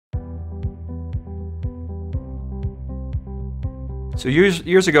So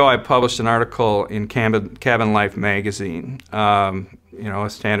years ago, I published an article in Cabin Life magazine, you know, a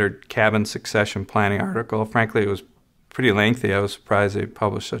standard cabin succession planning article. Frankly, it was pretty lengthy. I was surprised they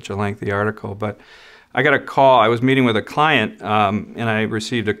published such a lengthy article. But I got a call. I was meeting with a client, and I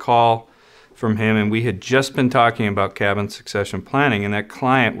received a call from him, and we had just been talking about cabin succession planning, and that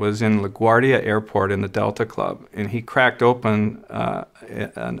client was in LaGuardia Airport in the Delta Club, and he cracked open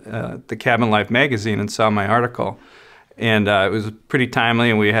the Cabin Life magazine and saw my article. And it was pretty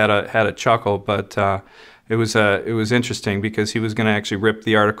timely, and we had a chuckle. But it was interesting because he was going to actually rip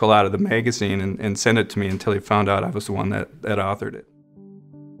the article out of the magazine and send it to me until he found out I was the one that authored it.